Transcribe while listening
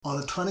On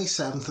the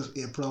 27th of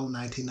April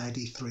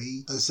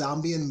 1993, a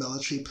Zambian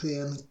military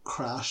plane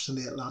crashed in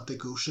the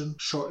Atlantic Ocean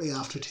shortly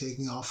after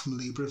taking off from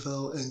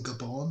Libreville in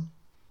Gabon.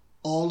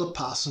 All the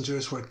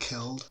passengers were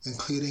killed,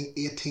 including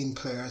 18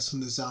 players from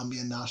the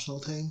Zambian national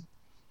team.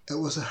 It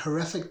was a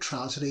horrific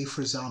tragedy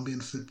for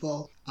Zambian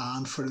football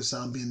and for the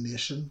Zambian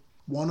nation.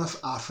 One of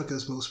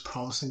Africa's most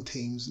promising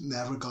teams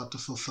never got to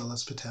fulfill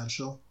its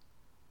potential.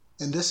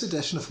 In this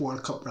edition of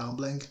World Cup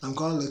Rambling, I'm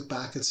going to look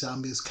back at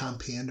Zambia's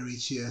campaign to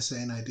reach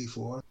USA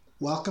 94.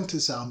 Welcome to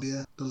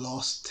Zambia, the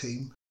lost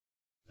team.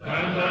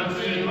 Stand and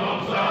sing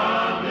of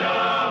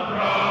Zambia,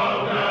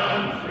 proud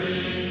and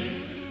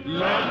free,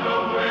 land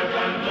of wit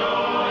and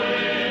joy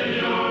in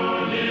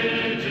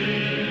unity,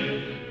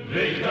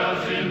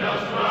 victors in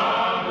the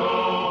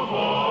struggle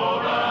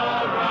for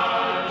our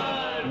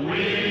right.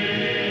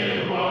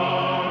 We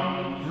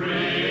won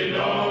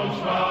freedom's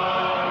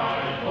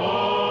fight,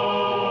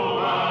 oh,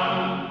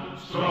 and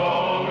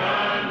strong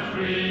and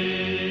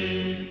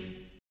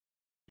free.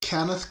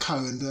 Kenneth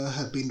Kaunda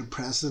had been the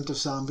president of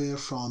Zambia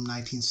from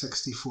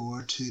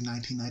 1964 to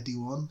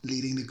 1991,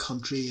 leading the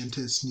country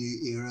into its new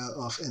era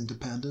of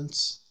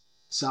independence.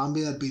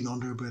 Zambia had been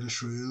under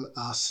British rule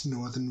as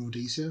Northern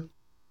Rhodesia.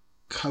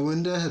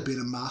 Kaunda had been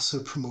a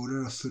massive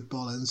promoter of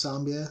football in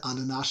Zambia, and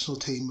the national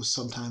team was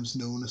sometimes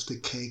known as the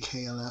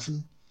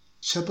KK11.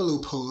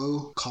 Chipolo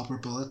Polo, Copper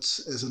Bullets,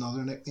 is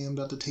another nickname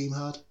that the team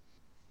had.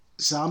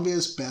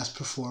 Zambia's best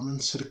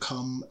performance had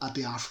come at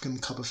the African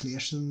Cup of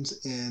Nations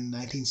in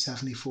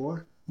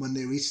 1974 when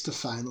they reached the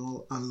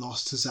final and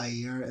lost to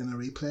Zaire in a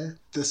replay.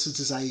 This is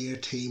the Zaire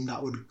team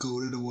that would go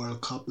to the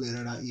World Cup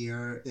later that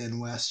year in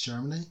West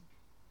Germany.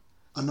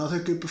 Another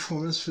good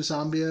performance for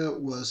Zambia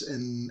was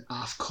in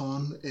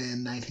AFCON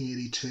in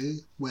 1982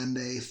 when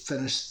they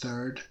finished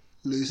third,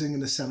 losing in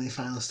the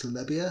semi-finals to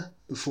Libya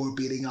before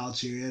beating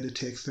Algeria to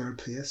take third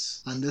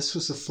place. And this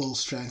was a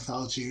full-strength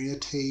Algeria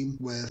team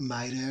with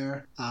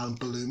Maider and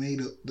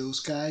Baloumi, those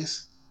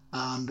guys.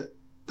 And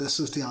this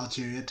was the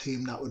Algeria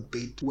team that would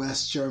beat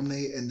West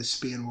Germany in the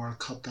Spain World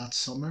Cup that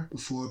summer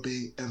before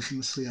being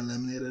infamously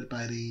eliminated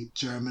by the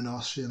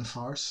German-Austrian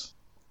farce.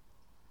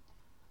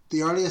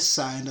 The earliest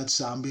sign that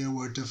Zambia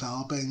were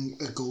developing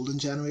a golden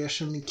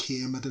generation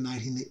came at the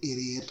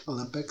 1988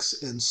 Olympics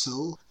in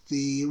Seoul.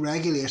 The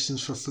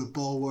regulations for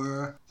football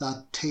were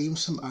that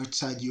teams from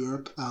outside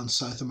Europe and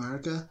South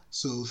America,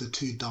 so the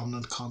two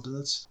dominant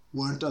continents,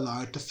 weren't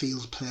allowed to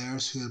field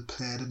players who had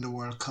played in the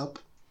World Cup.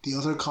 The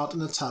other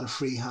continents had a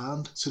free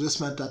hand, so this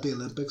meant that the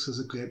Olympics was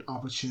a great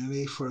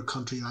opportunity for a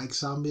country like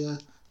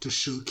Zambia to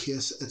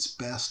showcase its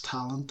best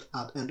talent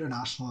at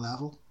international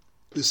level.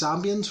 The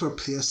Zambians were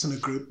placed in a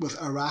group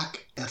with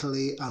Iraq,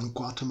 Italy and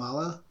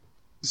Guatemala.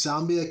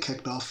 Zambia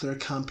kicked off their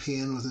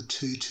campaign with a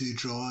 2-2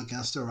 draw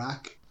against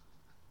Iraq.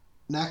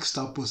 Next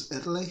up was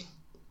Italy,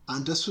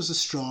 and this was a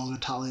strong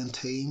Italian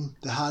team.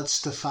 They had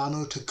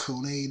Stefano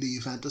Tocconi, the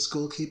Juventus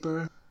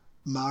goalkeeper,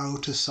 Mauro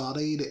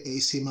Tosatti, the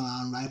AC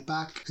Milan right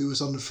back, who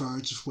was on the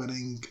verge of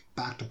winning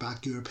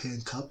back-to-back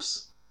European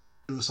Cups.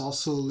 There was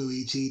also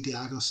Luigi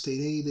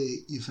D'Agostini,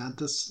 the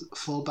Juventus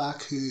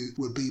fullback, who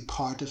would be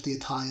part of the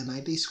Italian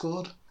 90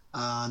 squad.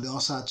 And they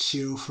also had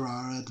Ciro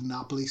Ferrara, the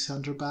Napoli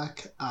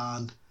centre-back,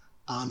 and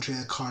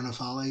Andrea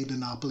Carnevale, the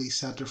Napoli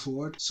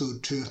centre-forward, so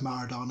two of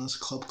Maradona's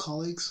club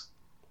colleagues.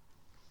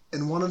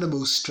 In one of the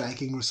most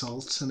striking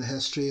results in the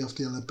history of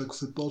the Olympic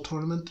football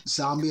tournament,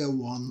 Zambia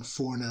won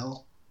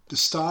 4-0. The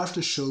star of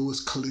the show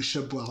was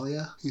Kalusha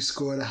Bwalya, who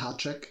scored a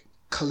hat-trick.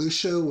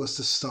 Kalusha was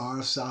the star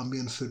of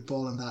Zambian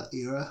football in that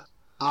era,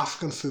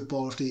 African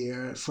Footballer of the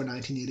Year for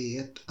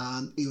 1988,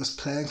 and he was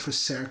playing for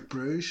Cercle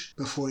Bruges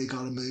before he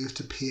got a move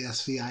to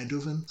PSV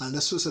Eindhoven, and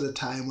this was at a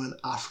time when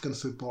African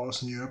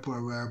footballers in Europe were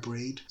a rare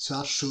breed, so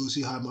that shows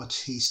you how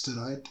much he stood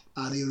out.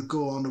 And he would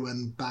go on to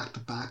win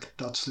back-to-back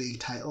Dutch League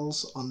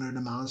titles under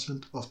the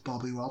management of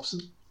Bobby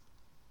Robson.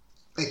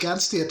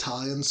 Against the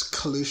Italians,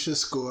 Kalusha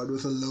scored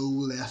with a low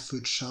left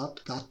foot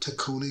shot that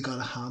Tocconi got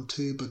a hand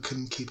to but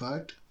couldn't keep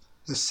out.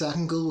 His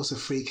second goal was a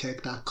free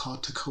kick that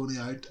caught Tocconi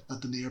out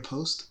at the near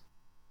post.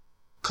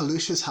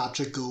 Kalusha's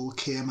hat-trick goal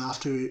came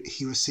after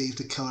he received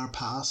a killer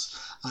pass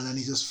and then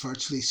he just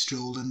virtually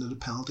strolled into the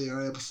penalty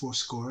area before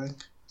scoring.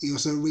 He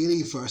was a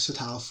really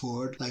versatile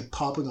forward, like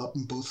popping up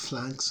in both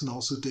flanks and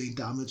also doing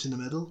damage in the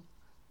middle.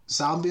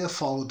 Zambia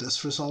followed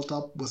this result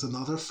up with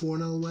another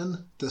 4-0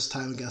 win, this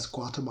time against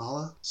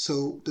Guatemala.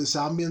 So the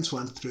Zambians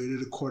went through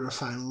to the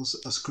quarterfinals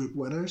as group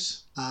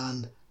winners,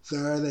 and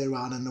there they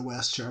ran into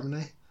West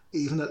Germany.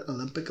 Even at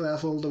Olympic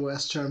level, the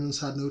West Germans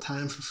had no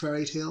time for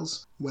fairy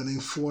tales, winning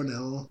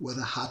 4-0 with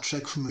a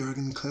hat-trick from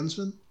Jurgen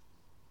Klinsmann.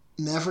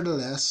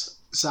 Nevertheless,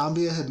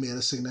 Zambia had made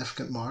a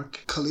significant mark.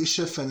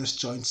 Kalusha finished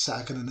joint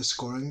second in the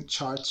scoring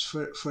charts for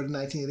the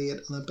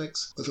 1988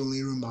 Olympics, with only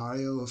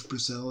Romario of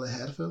Brazil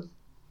ahead of him.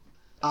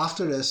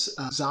 After this,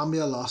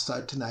 Zambia lost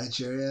out to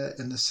Nigeria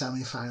in the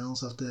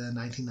semi-finals of the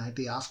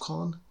 1990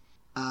 AFCON.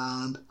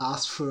 And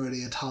as for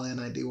the Italian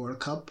 90 World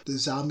Cup, the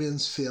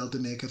Zambians failed to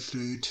make it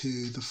through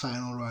to the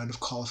final round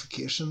of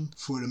qualification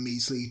for the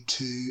measly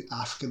 2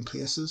 African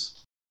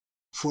places.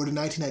 For the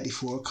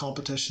 1994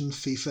 competition,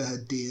 FIFA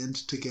had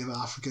deigned to give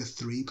Africa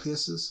 3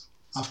 places.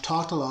 I've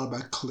talked a lot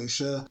about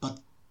Kalusha, but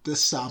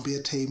this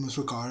Zambia team was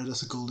regarded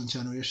as a golden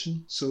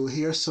generation. So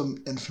here's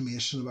some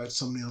information about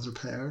some of the other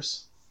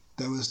players.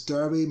 There was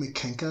Derby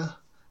Mkinka,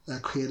 a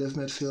creative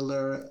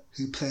midfielder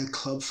who played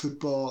club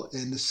football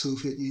in the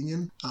Soviet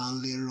Union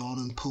and later on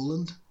in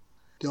Poland.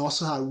 They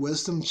also had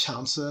Wisdom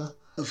Chansa,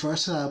 a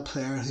versatile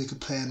player who could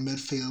play in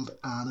midfield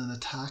and in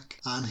attack,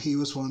 and he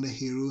was one of the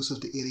heroes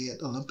of the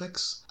 '88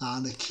 Olympics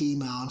and a key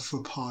man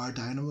for Power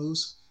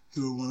Dynamos,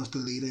 who were one of the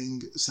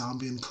leading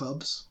Zambian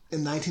clubs.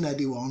 In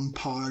 1991,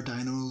 Power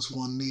Dynamos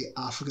won the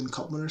African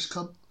Cup Winners'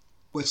 Cup,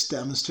 which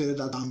demonstrated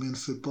that Zambian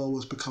football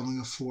was becoming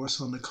a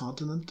force on the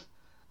continent.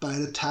 By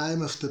the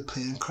time of the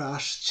plane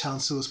crash,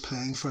 Chansa was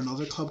playing for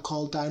another club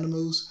called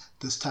Dynamos,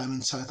 this time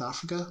in South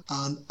Africa,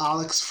 and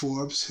Alex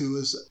Forbes, who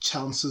was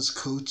Chansa's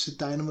coach at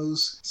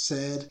Dynamos,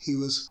 said he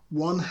was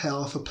one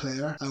hell of a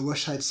player. I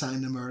wish I'd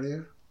signed him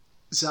earlier.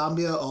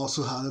 Zambia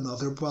also had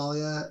another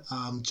Bwalya,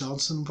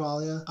 Johnson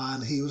Bwalya,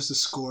 and he was the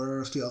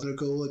scorer of the other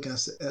goal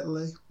against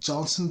Italy.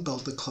 Johnson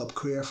built a club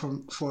career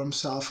for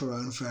himself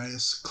around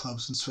various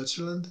clubs in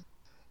Switzerland.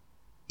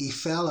 He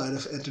fell out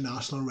of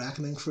international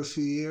reckoning for a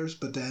few years,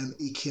 but then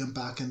he came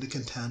back into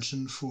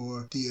contention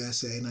for the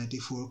USA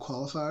 94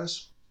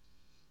 qualifiers.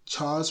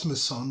 Charles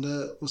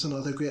Musonda was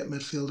another great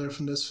midfielder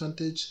from this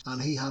vintage,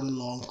 and he had a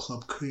long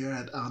club career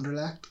at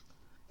Anderlecht.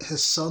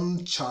 His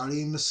son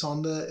Charlie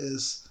Musonda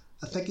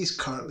I think he's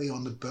currently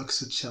on the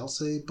books at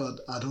Chelsea, but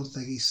I don't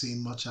think he's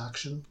seen much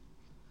action.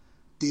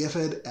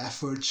 David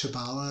Efford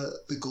Chabala,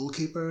 the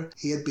goalkeeper,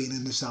 he had been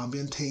in the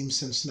Zambian team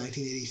since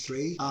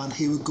 1983, and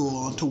he would go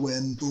on to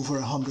win over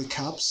 100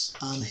 caps,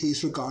 and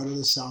he's regarded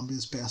as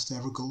Zambia's best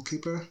ever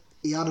goalkeeper.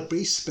 He had a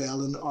brief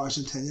spell in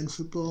Argentinian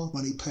football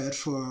when he played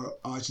for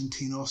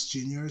Argentinos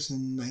Juniors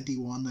in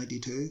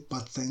 91-92,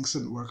 but things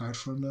didn't work out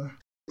for him there.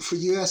 For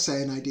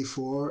USA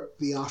 94,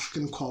 the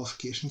African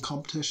qualification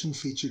competition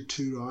featured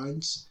 2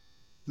 rounds.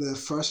 The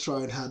first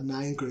round had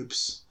 9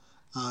 groups,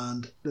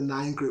 and the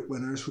 9 group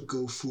winners would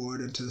go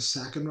forward into the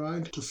second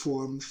round to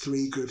form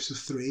 3 groups of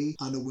 3,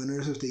 and the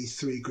winners of these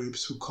 3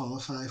 groups would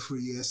qualify for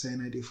USA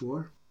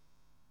 94.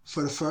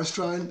 For the first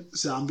round,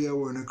 Zambia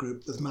were in a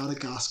group with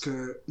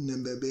Madagascar,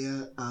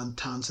 Namibia and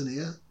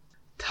Tanzania.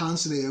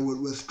 Tanzania would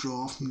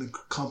withdraw from the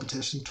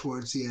competition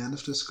towards the end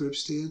of this group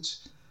stage.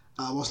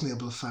 I wasn't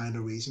able to find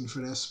a reason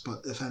for this,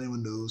 but if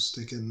anyone knows,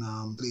 they can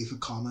leave a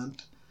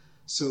comment.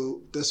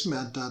 So this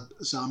meant that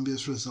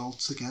Zambia's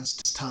results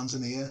against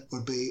Tanzania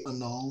would be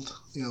annulled,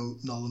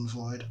 null and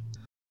void.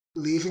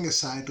 Leaving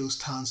aside those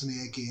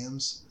Tanzania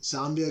games,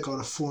 Zambia got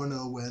a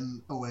 4-0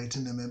 win away to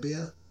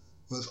Namibia,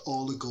 with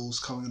all the goals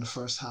coming in the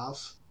first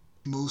half.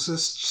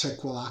 Moses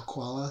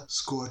Chikwalakwala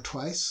scored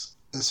twice.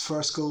 His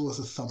first goal was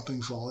a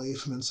thumping volley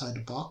from inside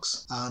the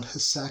box, and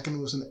his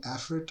second was an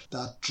effort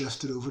that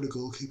drifted over the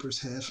goalkeeper's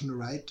head from the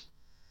right.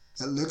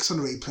 It looks on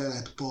replay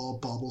like the ball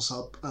bobbles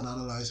up and that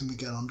allows him to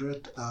get under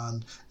it,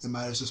 and it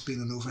might have just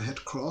been an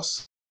overhit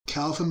cross.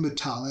 Kelvin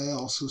Mutale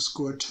also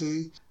scored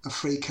 2, a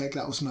free kick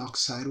that was knocked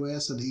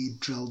sideways and he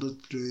drilled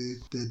it through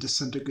the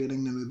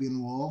disintegrating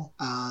Namibian wall,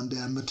 and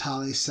then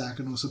Mutale's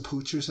second was a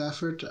poacher's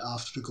effort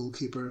after the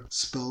goalkeeper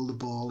spilled the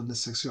ball in the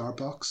 6-yard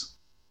box.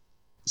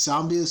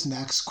 Zambia's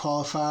next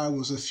qualifier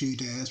was a few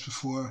days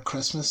before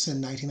Christmas in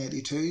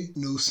 1982,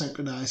 no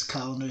synchronised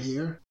calendar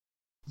here.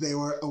 They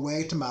were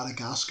away to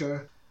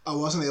Madagascar. I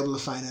wasn't able to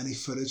find any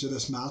footage of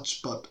this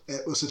match, but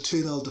it was a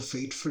 2-0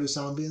 defeat for the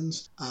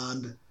Zambians,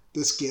 and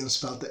this game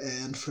spelled the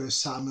end for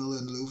Samuel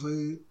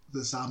Ndlovu,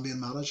 the Zambian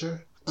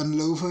manager.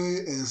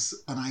 Ndlovu is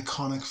an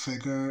iconic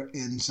figure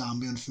in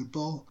Zambian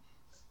football.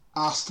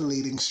 Asked the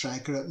leading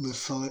striker at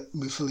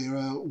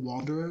Mufulira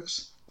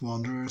Wanderers,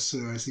 so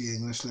there's the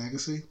English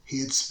legacy,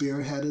 he had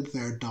spearheaded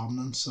their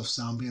dominance of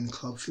Zambian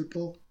club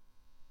football.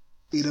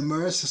 He'd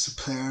emerged as a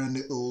player in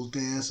the old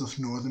days of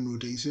Northern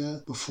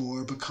Rhodesia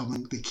before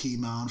becoming the key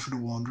man for the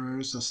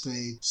Wanderers as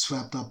they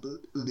swept up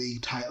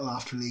league title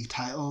after league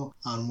title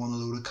and won a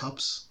load of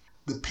cups.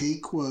 The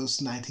peak was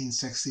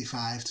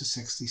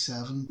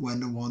 1965-67 when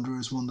the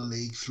Wanderers won the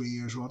league 3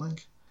 years running.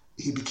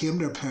 He became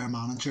their player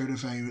manager at a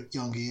very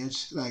young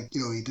age.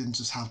 He didn't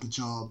just have the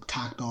job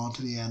tacked on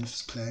to the end of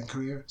his playing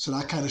career. So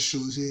that kind of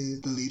shows you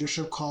the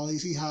leadership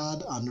qualities he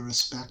had and the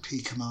respect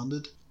he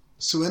commanded.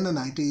 So in the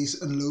 90s,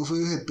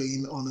 Ndlovu had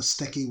been on a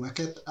sticky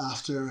wicket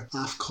after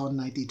AFCON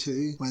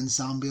 92 when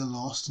Zambia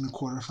lost in the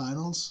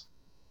quarterfinals.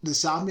 The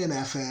Zambian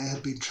FA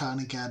had been trying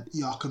to get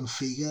Jochen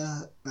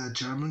Figa, a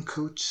German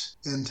coach,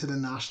 into the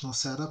national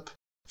setup.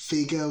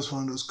 Figa was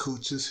one of those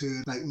coaches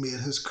who made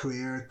his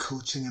career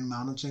coaching and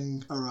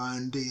managing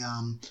around the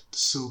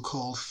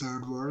so-called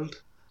Third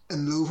World.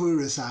 Ndlovu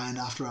resigned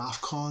after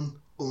AFCON,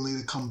 only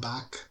to come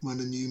back when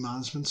the new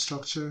management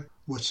structure,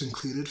 which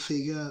included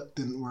Figa,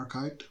 didn't work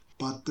out.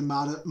 But the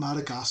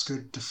Madagascar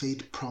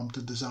defeat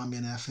prompted the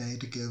Zambian FA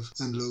to give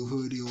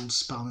Ndlovu the old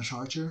Spanish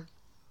archer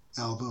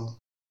elbow.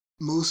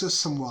 Moses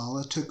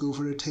Samwala took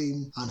over the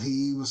team, and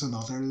he was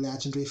another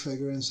legendary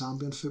figure in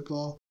Zambian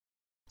football.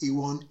 He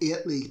won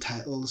 8 league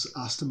titles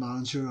as the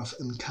manager of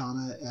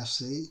Nkana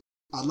FC.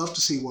 I'd love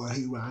to see where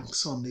he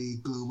ranks on the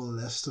global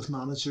list of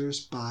managers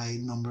by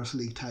number of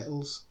league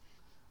titles.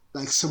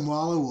 Like,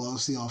 Samwala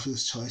was the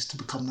obvious choice to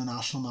become the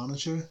national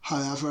manager.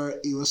 However,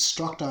 he was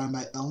struck down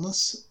by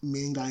illness,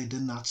 meaning that he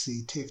didn't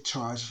actually take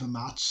charge of a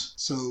match.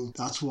 So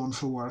that's one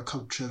for World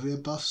Cup trivia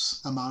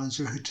buffs. A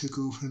manager who took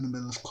over in the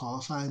middle of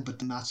qualifying but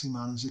didn't actually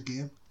manage the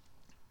game.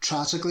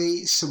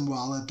 Tragically,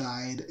 Samwala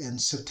died in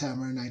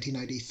September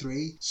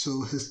 1993,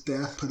 so his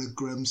death put a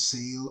grim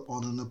seal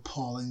on an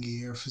appalling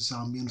year for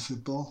Zambian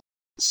football.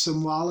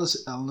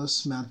 Samwala's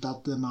illness meant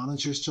that the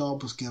manager's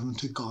job was given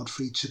to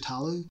Godfrey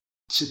Chitalu.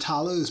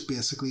 Chitalu is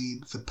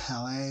basically the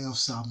Pele of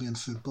Zambian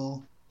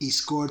football. He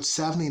scored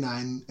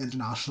 79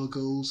 international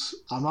goals.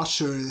 I'm not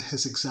sure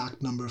his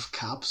exact number of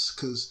caps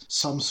because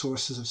some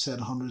sources have said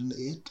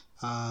 108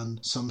 and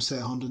some say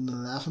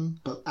 111,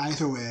 but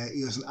either way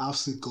he was an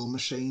absolute goal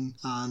machine,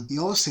 and he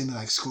always seemed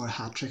to score a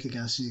hat-trick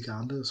against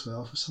Uganda as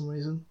well for some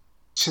reason.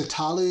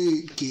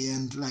 Chitalu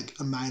gained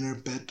a minor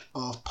bit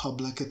of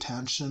public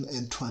attention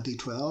in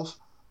 2012.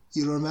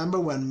 You remember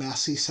when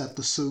Messi set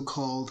the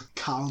so-called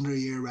calendar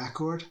year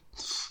record,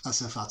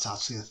 as if that's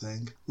actually a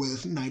thing,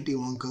 with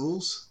 91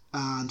 goals,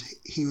 and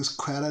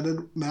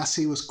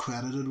Messi was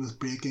credited with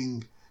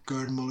breaking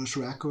Gerd Muller's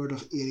record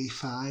of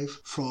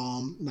 85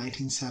 from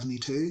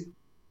 1972.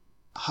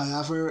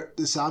 However,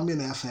 the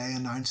Zambian FA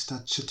announced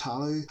that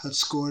Chitalu had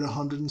scored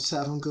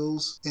 107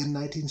 goals in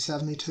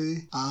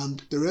 1972,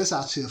 and there is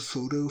actually a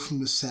photo from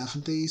the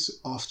 70s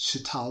of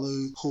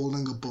Chitalu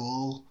holding a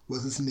ball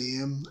with his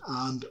name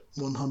and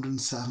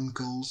 107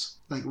 goals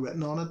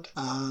written on it,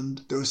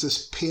 and there was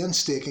this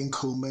painstaking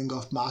combing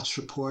of match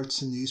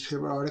reports and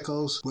newspaper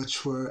articles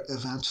which were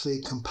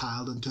eventually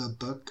compiled into a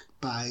book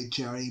by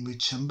Jerry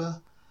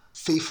Muchimba.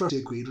 FIFA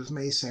agreed with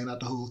me, saying that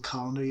the whole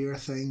calendar year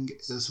thing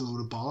is a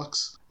load of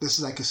bollocks. This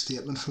is a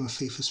statement from a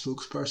FIFA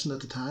spokesperson at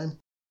the time.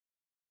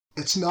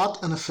 It's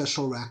not an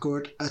official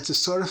record, it's a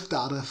sort of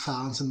data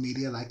fans and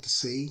media like to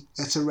see.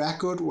 It's a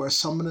record where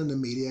someone in the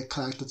media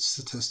collected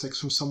statistics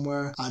from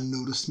somewhere and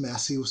noticed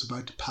Messi was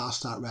about to pass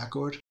that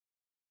record.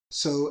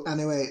 So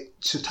anyway,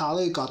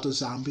 Chitalu got the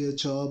Zambia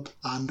job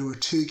and there were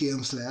 2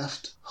 games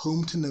left,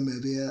 home to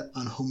Namibia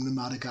and home to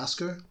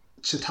Madagascar.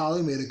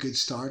 Chitalu made a good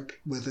start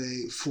with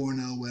a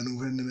 4-0 win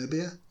over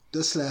Namibia.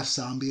 This left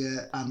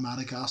Zambia and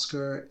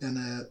Madagascar in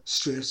a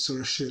straight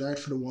sort of shootout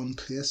for the one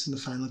place in the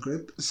final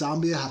group.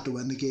 Zambia had to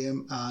win the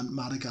game and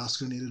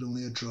Madagascar needed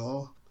only a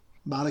draw.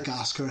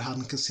 Madagascar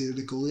hadn't conceded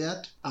a goal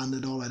yet and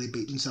had already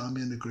beaten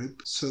Zambia in the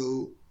group,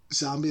 so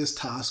Zambia's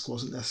task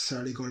wasn't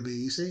necessarily going to be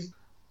easy.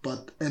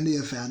 But in the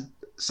event,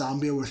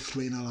 Zambia were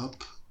 3-0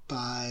 up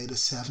by the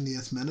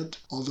 70th minute,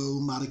 although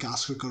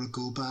Madagascar got a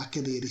goal back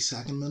in the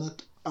 82nd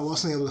minute. I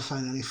wasn't able to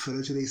find any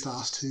footage of these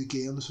last 2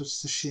 games, which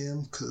is a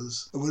shame,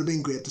 because it would have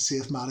been great to see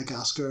if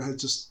Madagascar had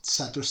just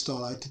set their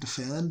stall out to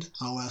defend,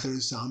 and whether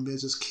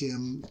Zambia just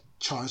came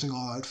charging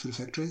all out for the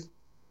victory.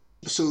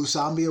 So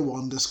Zambia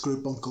won this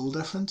group on goal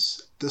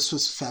difference. This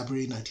was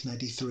February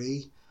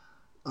 1993.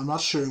 I'm not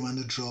sure when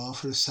the draw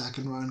for the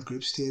second round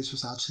group stage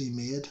was actually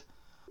made.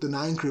 The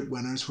 9 group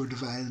winners were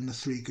divided into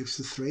 3 groups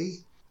of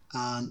 3,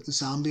 and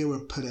Zambia were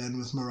put in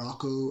with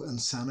Morocco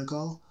and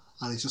Senegal,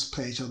 and they just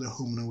play each other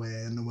home and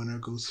away, and the winner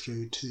goes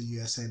through to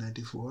USA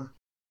 94.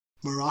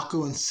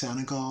 Morocco and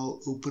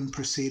Senegal opened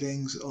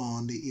proceedings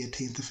on the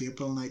 18th of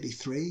April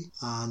 93,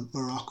 and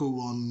Morocco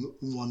won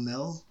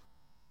 1-0.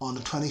 On the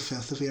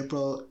 25th of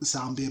April,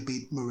 Zambia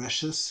beat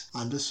Mauritius,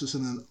 and this was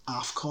in an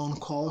AFCON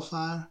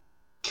qualifier.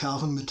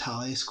 Kelvin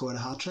Mutale scored a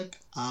hat-trick,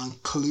 and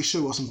Kalusha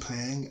wasn't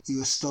playing. He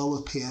was still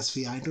with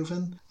PSV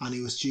Eindhoven, and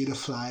he was due to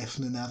fly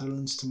from the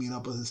Netherlands to meet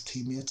up with his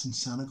teammates in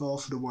Senegal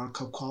for the World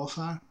Cup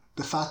qualifier.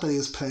 The fact that he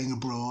was playing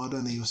abroad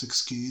and he was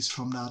excused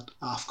from that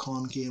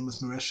AFCON game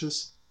with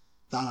Mauritius,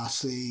 that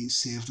actually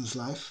saved his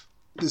life.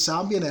 The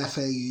Zambian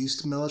FA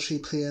used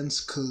military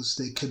planes because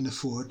they couldn't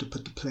afford to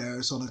put the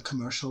players on a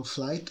commercial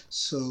flight.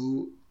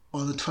 So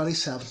on the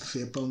 27th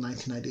of April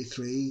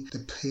 1993,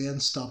 the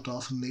plane stopped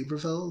off in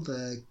Libreville,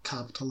 the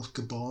capital of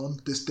Gabon.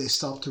 They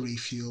stopped to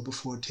refuel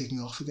before taking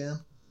off again.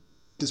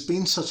 There's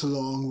been such a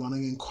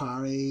long-running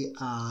inquiry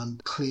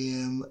and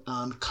claim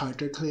and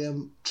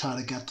counterclaim trying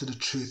to get to the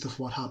truth of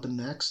what happened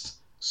next.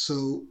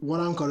 So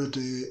what I'm going to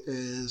do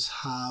is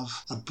have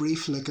a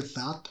brief look at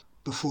that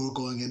before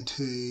going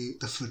into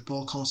the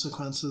football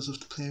consequences of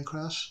the plane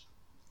crash.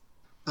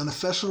 An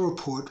official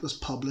report was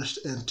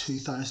published in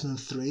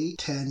 2003,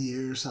 10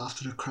 years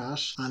after the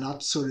crash, and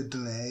that sort of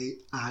delay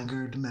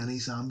angered many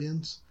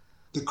Zambians.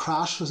 The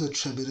crash was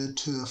attributed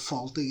to a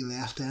faulty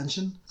left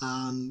engine,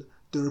 and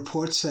the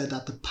report said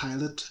that the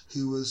pilot,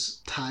 who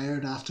was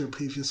tired after a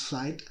previous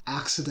flight,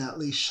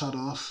 accidentally shut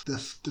off the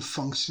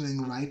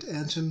functioning right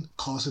engine,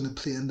 causing the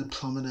plane to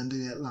plummet into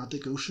the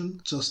Atlantic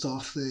Ocean just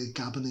off the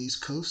Gabonese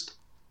coast.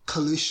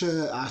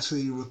 Kalusha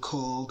actually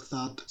recalled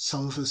that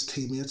some of his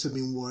teammates had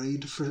been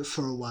worried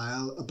for a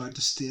while about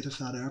the state of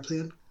that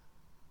airplane.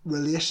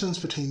 Relations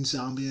between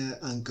Zambia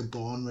and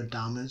Gabon were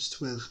damaged,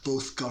 with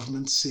both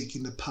governments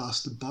seeking to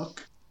pass the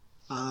buck.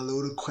 and a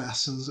load of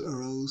questions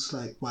arose,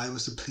 like why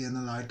was the plane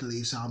allowed to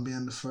leave Zambia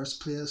in the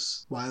first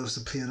place? Why was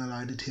the plane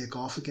allowed to take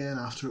off again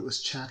after it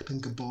was checked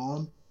in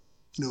Gabon?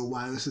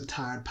 Why was the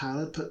tired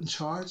pilot put in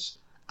charge?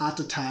 At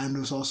the time,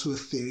 there was also a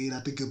theory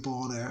that the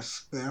Gabon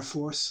Air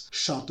Force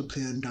shot the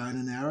plane down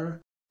in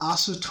error.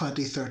 As of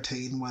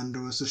 2013, when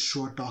there was a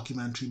short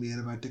documentary made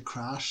about the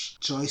crash,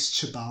 Joyce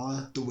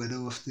Chibala, the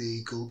widow of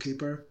the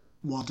goalkeeper,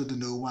 wanted to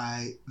know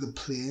why the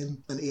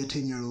plane, an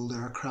 18-year-old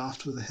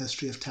aircraft with a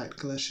history of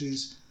technical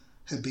issues,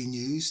 had been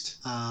used,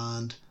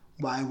 and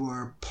why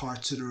were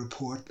parts of the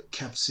report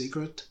kept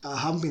secret. I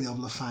haven't been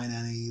able to find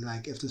any,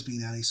 if there's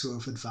been any sort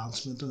of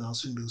advancement in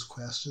answering those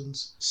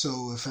questions.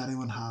 So if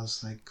anyone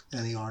has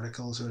any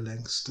articles or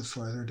links to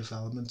further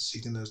developments,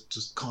 you can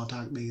just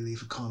contact me,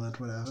 leave a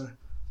comment, whatever.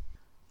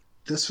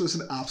 This was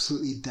an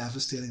absolutely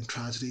devastating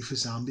tragedy for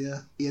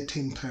Zambia.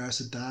 18 players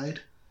had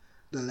died.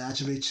 The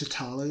legendary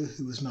Chitalu,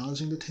 who was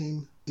managing the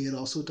team, he had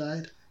also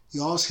died.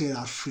 You always hear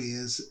that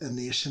phrase, a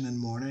nation in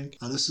mourning,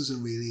 and this is a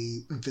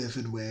really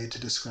vivid way to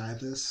describe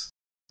this.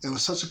 It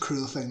was such a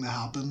cruel thing to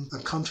happen. A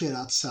country of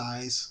that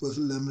size, with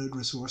limited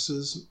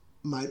resources,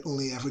 might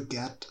only ever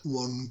get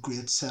one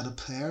great set of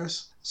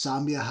players.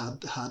 Zambia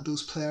had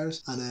those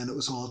players, and then it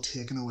was all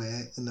taken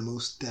away in the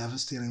most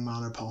devastating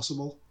manner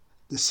possible.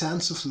 The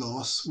sense of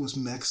loss was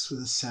mixed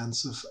with a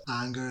sense of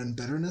anger and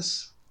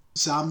bitterness.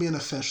 Zambian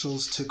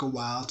officials took a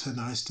while to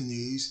announce the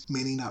news,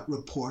 meaning that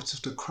reports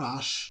of the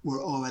crash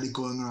were already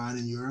going around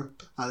in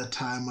Europe at a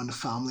time when the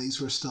families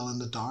were still in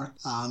the dark.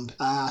 And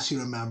I actually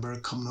remember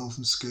coming home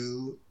from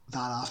school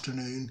that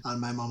afternoon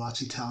and my mum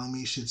actually telling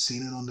me she'd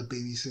seen it on the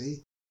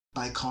BBC.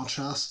 By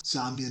contrast,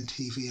 Zambian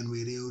TV and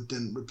radio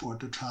didn't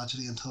report the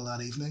tragedy until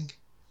that evening.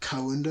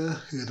 Kaunda,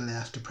 who had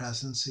left the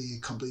presidency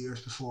a couple of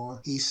years before,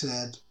 he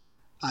said,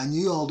 "I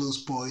knew all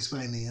those boys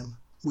by name.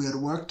 We had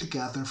worked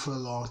together for a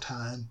long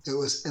time. It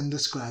was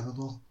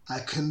indescribable.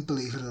 I couldn't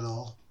believe it at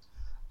all."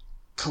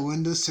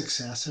 Kaunda's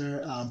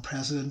successor,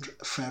 President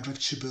Frederick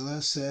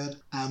Chibula, said,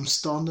 "I am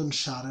stunned and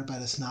shattered by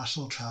this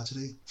national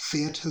tragedy.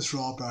 Fate has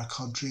robbed our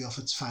country of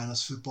its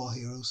finest football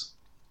heroes."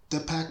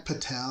 Deepak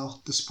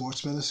Patel, the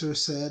sports minister,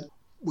 said,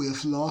 "We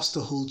have lost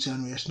a whole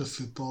generation of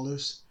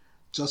footballers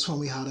just when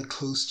we had a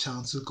close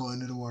chance of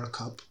going to the World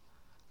Cup."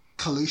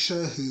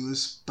 Kalusha, who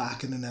was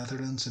back in the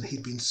Netherlands and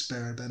he'd been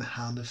spared by the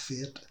hand of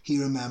fate, he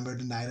remembered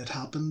the night it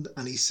happened,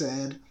 and he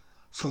said,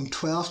 "From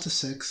 12 to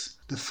 6,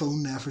 the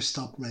phone never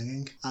stopped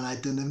ringing, and I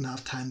didn't even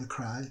have time to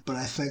cry, but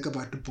I think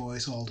about the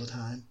boys all the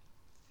time."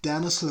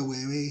 Dennis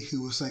Luwewe,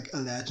 who was a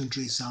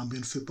legendary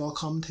Zambian football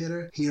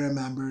commentator, he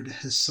remembered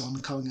his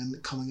son coming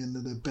into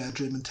the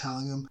bedroom and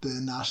telling him the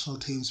national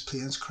team's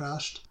planes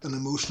crashed. An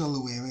emotional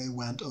Luwewe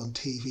went on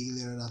TV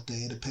later that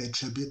day to pay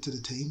tribute to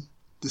the team.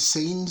 The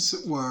scenes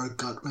were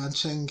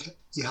gut-wrenching.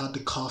 You had the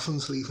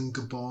coffins leaving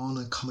Gabon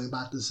and coming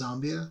back to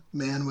Zambia,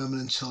 men,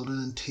 women and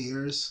children in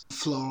tears,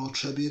 floral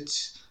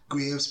tributes,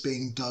 graves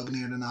being dug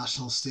near the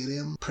national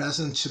stadium,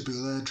 President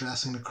Chibula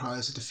addressing the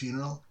crowds at the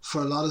funeral.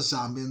 For a lot of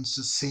Zambians,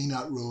 just seeing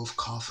that row of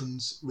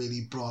coffins really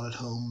brought it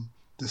home,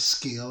 the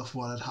scale of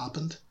what had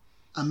happened.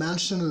 I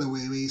mentioned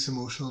Luwewe's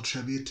emotional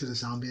tribute to the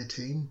Zambia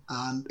team,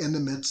 and in the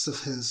midst of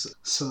his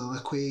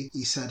soliloquy,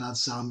 he said that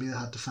Zambia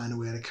had to find a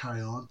way to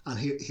carry on. And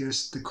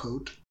here's the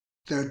quote: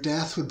 "Their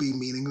death would be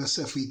meaningless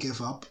if we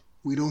give up.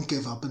 We don't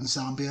give up in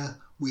Zambia.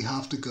 We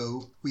have to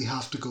go. We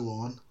have to go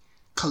on."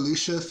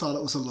 Kalusha thought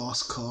it was a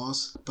lost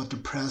cause, but the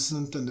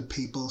president and the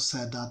people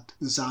said that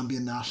the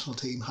Zambian national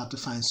team had to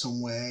find some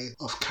way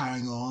of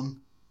carrying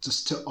on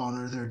just to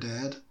honour their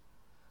dead.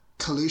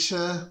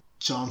 Kalusha,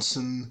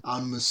 Johnson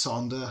and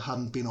Musonda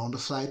hadn't been on the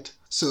flight,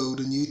 so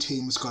the new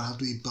team was going to have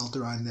to be built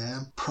around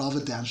them.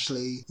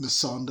 Providentially,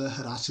 Musonda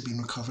had actually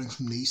been recovering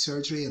from knee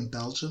surgery in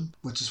Belgium,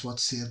 which is what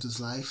saved his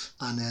life.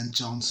 And then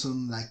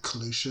Johnson, like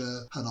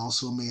Kalusha, had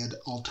also made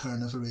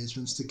alternative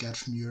arrangements to get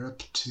from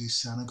Europe to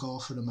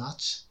Senegal for the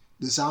match.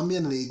 The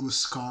Zambian league was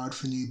scarred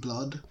for new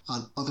blood,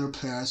 and other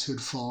players who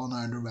had fallen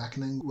under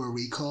reckoning were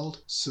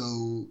recalled,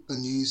 so a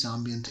new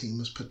Zambian team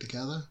was put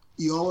together.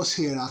 You always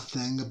hear that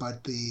thing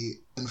about the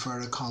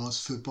inverted commas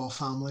football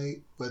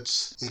family,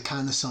 which it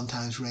kind of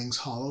sometimes rings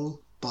hollow,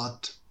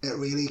 but it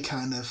really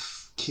kind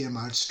of came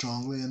out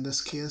strongly in this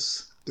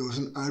case. There was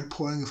an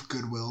outpouring of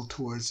goodwill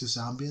towards the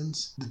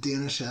Zambians. The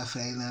Danish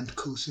FA lent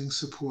coaching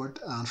support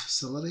and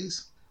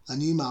facilities. A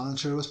new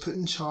manager was put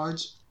in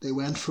charge. They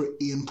went for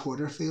Ian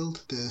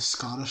Porterfield, the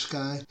Scottish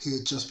guy who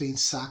had just been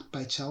sacked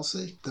by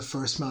Chelsea, the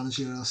first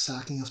managerial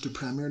sacking of the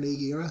Premier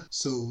League era,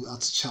 so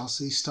that's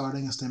Chelsea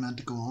starting as they meant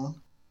to go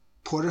on.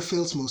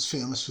 Porterfield's most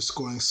famous for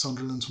scoring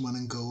Sunderland's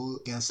winning goal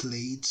against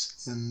Leeds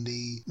in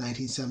the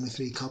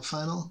 1973 Cup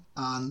final,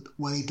 and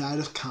when he died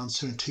of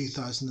cancer in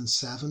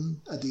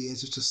 2007 at the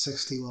age of just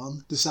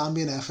 61, the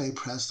Zambian FA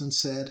president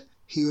said,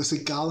 "He was a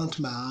gallant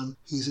man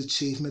whose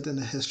achievement in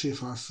the history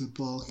of our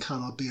football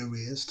cannot be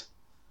erased."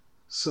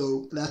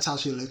 So let's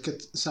actually look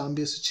at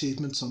Zambia's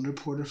achievements under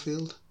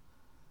Porterfield.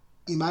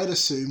 You might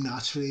assume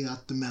naturally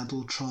that the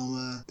mental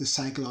trauma, the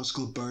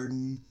psychological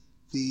burden,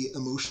 the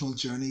emotional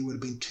journey would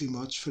have been too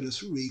much for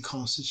this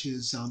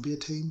reconstituted Zambia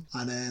team.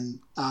 And then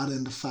add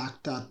in the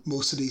fact that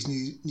most of these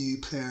new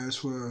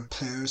players were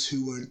players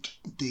who weren't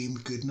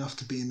deemed good enough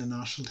to be in the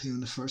national team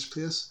in the first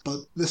place.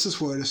 But this is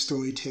where the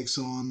story takes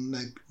on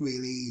like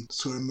really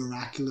sort of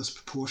miraculous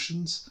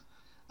proportions.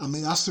 I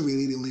mean, that's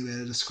really the only way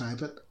to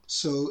describe it.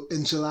 So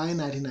in July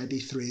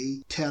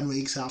 1993, 10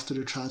 weeks after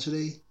the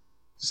tragedy,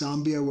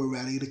 Zambia were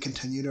ready to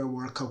continue their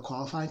World Cup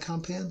qualifying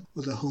campaign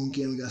with a home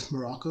game against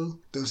Morocco.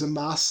 There was a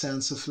mass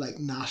sense of like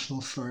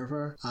national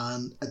fervour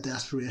and a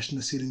desperation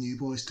to see the new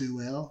boys do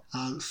well,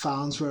 and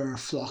fans were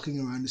flocking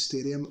around the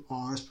stadium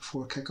hours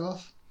before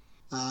kickoff,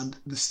 and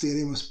the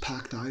stadium was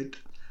packed out.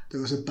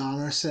 There was a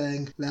banner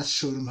saying, "Let's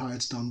show them how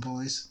it's done,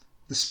 boys.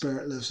 The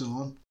spirit lives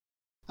on."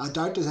 I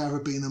doubt there's ever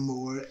been a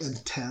more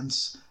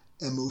intense,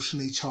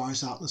 emotionally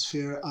charged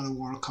atmosphere at a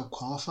World Cup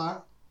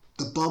qualifier.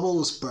 The bubble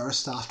was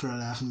burst after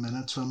 11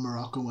 minutes when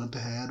Morocco went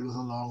ahead with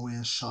a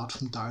long-range shot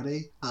from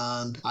Doughty,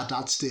 and at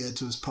that stage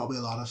there was probably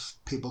a lot of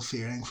people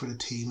fearing for the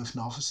team of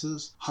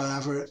novices.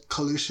 However,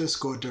 Kalusha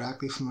scored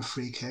directly from a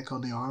free kick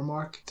on the hour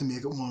mark to make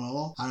it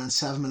 1-1, and then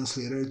 7 minutes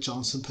later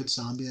Johnson put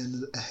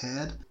Zambia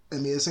ahead.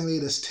 Amazingly,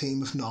 this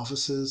team of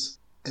novices,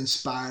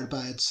 inspired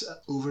by its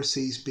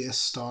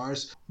overseas-based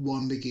stars,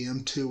 won the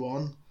game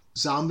 2-1.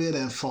 Zambia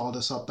then followed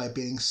us up by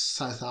beating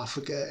South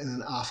Africa in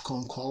an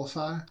AFCON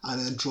qualifier and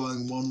then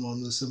drawing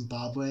 1-1 with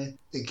Zimbabwe,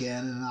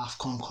 again in an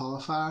AFCON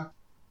qualifier.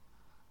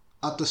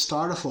 At the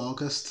start of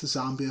August,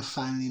 Zambia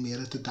finally made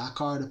it to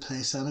Dakar to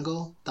play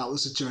Senegal. That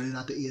was a journey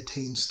that the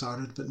 18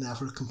 started but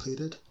never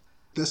completed.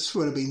 This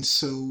would have been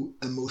so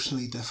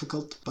emotionally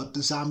difficult, but the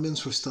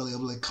Zambians were still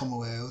able to come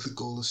away with a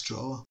goalless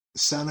draw.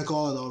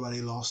 Senegal had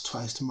already lost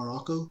twice to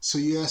Morocco, so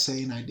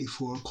USA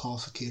 94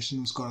 qualification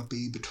was going to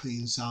be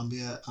between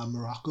Zambia and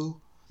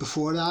Morocco.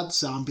 Before that,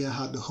 Zambia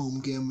had the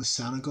home game with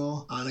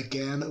Senegal, and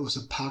again it was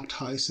a packed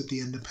house at the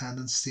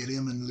Independence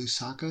Stadium in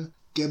Lusaka.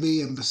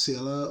 Gibby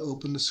Mbasela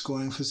opened the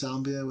scoring for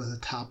Zambia with a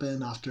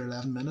tap-in after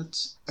 11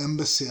 minutes.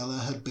 Mbasela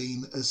had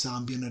been a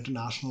Zambian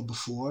international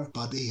before,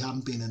 but he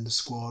hadn't been in the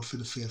squad for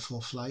the fateful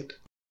flight.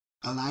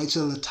 Elijah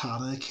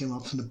Latana came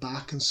up from the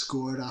back and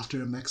scored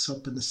after a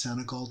mix-up in the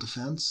Senegal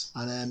defence,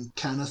 and then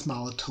Kenneth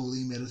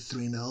Malatoli made it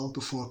 3-0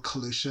 before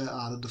Kalusha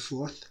added the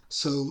fourth.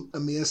 So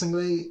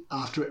amazingly,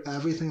 after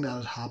everything that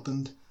had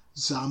happened,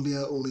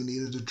 Zambia only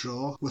needed a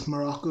draw with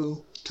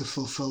Morocco to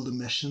fulfil the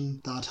mission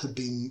that had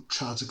been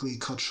tragically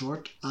cut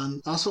short.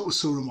 And that's what was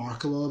so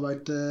remarkable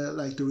about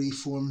the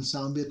reformed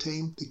Zambia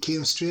team. They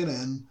came straight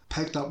in,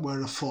 picked up where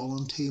the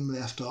fallen team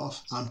left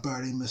off, and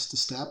barely missed a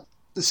step.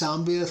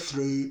 Zambia,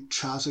 through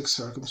tragic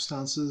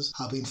circumstances,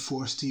 have been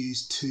forced to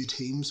use two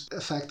teams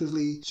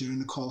effectively during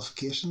the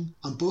qualification,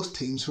 and both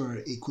teams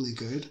were equally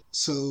good.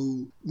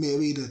 So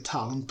maybe the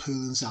talent pool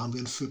in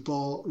Zambian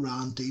football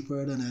ran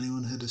deeper than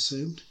anyone had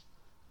assumed.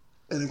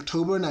 In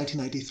October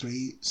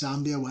 1993,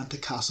 Zambia went to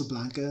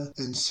Casablanca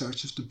in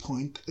search of the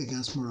point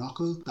against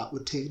Morocco that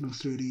would take them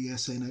through to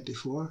USA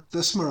 94.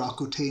 This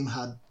Morocco team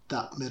had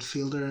that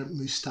midfielder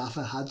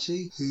Mustafa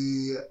Hadji,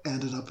 who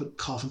ended up at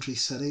Coventry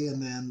City and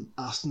then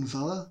Aston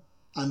Villa.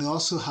 And they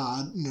also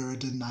had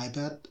Nuruddin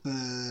Naibet,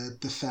 the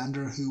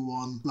defender who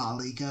won La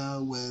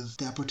Liga with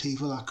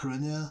Deportivo La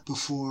Coruña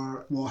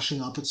before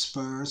washing up at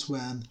Spurs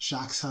when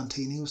Jacques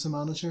Santini was the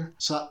manager.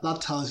 So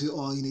that tells you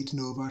all you need to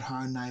know about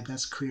how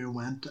Naibet's career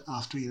went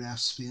after he left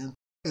Spain.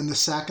 In the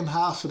second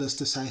half of this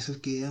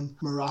decisive game,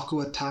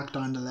 Morocco attacked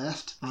down the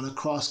left and a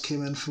cross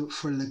came in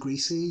for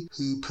Legrisi,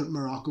 who put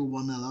Morocco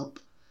 1-0 up.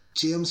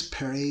 James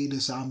Perry, the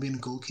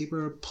Zambian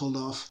goalkeeper, pulled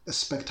off a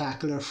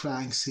spectacular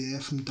flying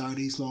save from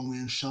Doughty's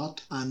long-range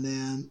shot, and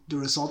then the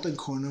resulting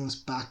corner was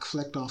back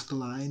flicked off the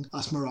line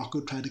as Morocco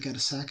tried to get a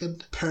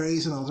second.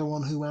 Perry's another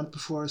one who went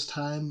before his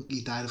time.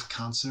 He died of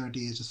cancer at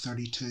the age of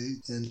 32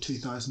 in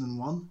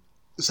 2001.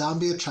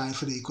 Zambia tried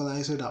for the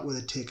equaliser that would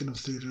have taken them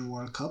through to the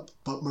World Cup,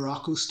 but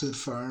Morocco stood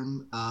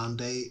firm and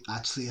they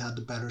actually had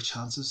the better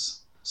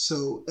chances.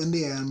 So in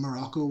the end,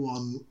 Morocco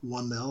won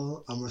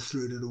 1-0 and were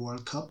through to the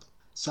World Cup.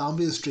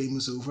 Zambia's dream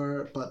was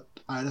over, but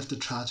out of the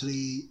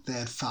tragedy, they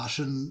had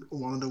fashioned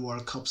one of the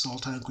World Cup's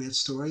all-time great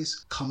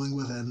stories, coming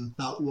within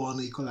that one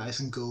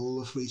equalising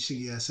goal of reaching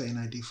USA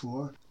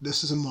 94.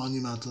 This is a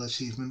monumental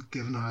achievement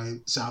given how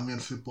Zambian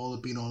football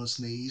had been on its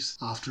knees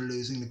after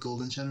losing the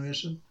golden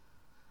generation.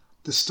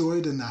 The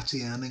story didn't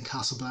actually end in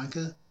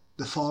Casablanca.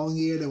 The following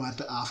year they went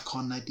to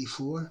AFCON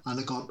 94 and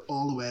they got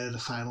all the way to the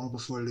final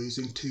before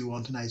losing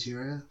 2-1 to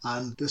Nigeria,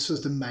 and this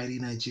was the mighty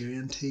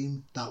Nigerian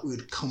team that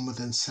would come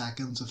within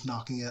seconds of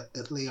knocking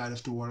Italy out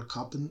of the World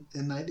Cup in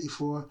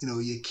 94. You know,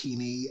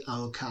 Yekini,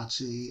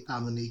 Amokachi,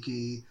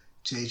 Amaniki,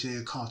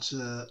 JJ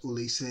Okocha,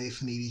 Olise,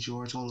 Finidi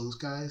George, all those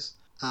guys.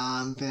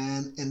 And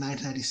then in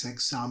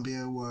 1996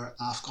 Zambia were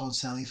AFCON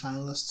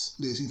semi-finalists,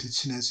 losing to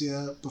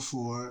Tunisia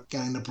before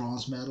getting the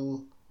bronze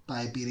medal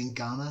by beating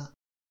Ghana.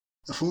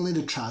 If only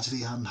the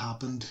tragedy hadn't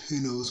happened, who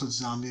knows what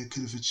Zambia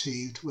could have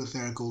achieved with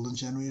their golden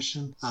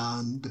generation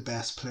and the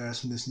best players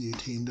from this new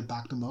team to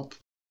back them up.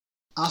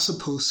 As a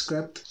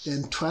postscript,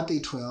 in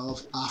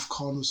 2012,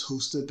 AFCON was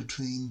hosted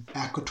between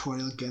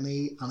Equatorial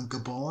Guinea and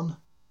Gabon.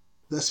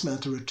 This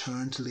meant a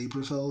return to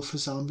Libreville for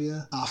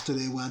Zambia after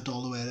they went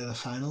all the way to the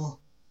final.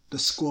 The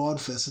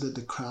squad visited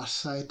the crash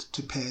site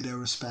to pay their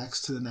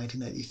respects to the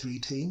 1993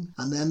 team,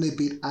 and then they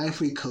beat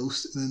Ivory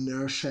Coast in a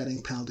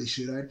nerve-shedding penalty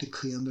shootout to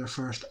claim their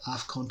first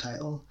AFCON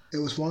title. It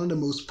was one of the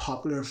most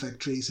popular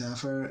victories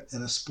ever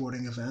in a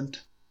sporting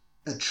event,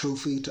 a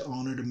trophy to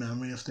honour the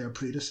memory of their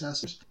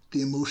predecessors.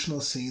 The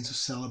emotional scenes of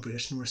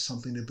celebration were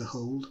something to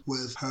behold,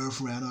 with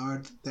Hervé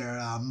Renard, their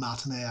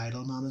matinee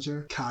idol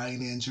manager, carrying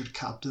the injured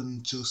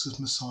captain Joseph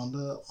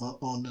Musonda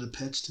onto the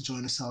pitch to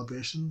join the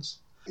celebrations.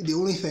 The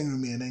only thing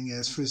remaining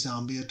is for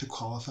Zambia to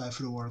qualify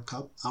for the World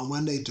Cup, and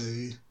when they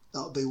do,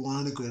 that'll be one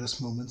of the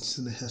greatest moments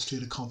in the history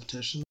of the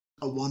competition.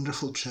 A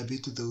wonderful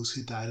tribute to those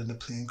who died in the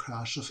plane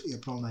crash of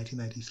April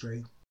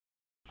 1993.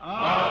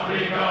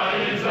 Africa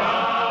is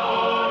our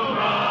own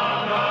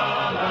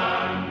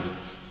motherland,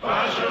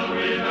 fashioned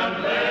with a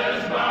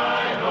place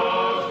by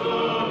those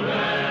two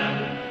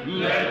men.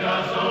 Let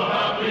us, O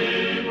her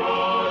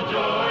people,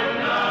 join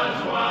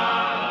as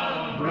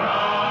one,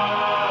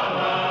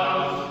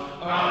 brothers,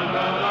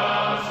 under the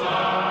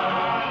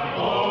sun,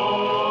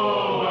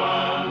 oh,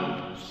 one,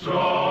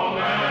 strong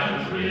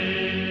and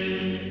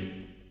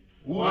free.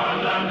 One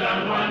land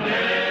and one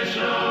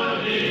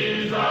nation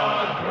is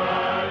our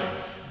cry.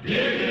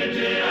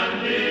 Dignity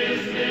and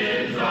peace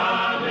in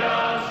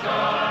Zambia's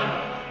sky,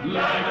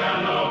 like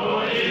a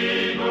noble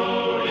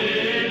eagle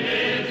in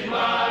its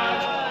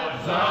flight.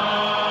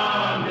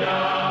 Zambia,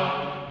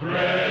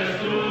 praise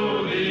to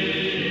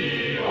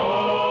thee, O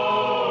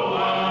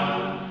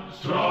one,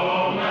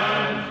 strong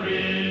and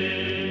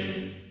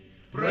free.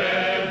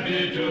 Praise be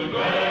to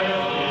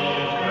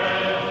God,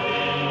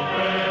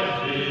 praise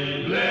be,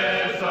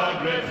 bless our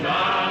great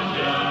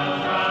Zambia,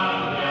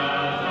 Zambia,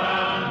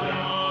 Zambia,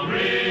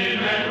 free.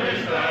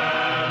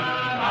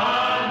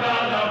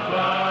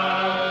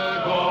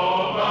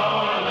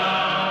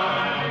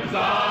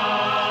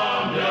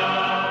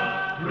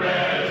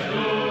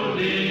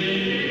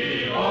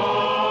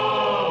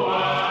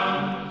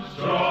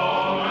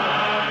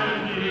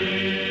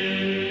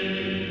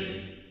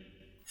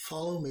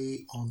 Follow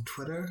me on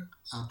Twitter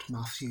at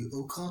Matthew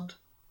Ocott.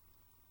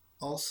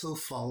 Also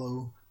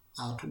follow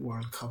at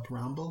World Cup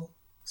Ramble.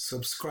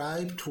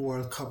 Subscribe to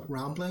World Cup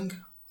Rambling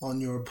on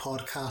your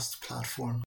podcast platform.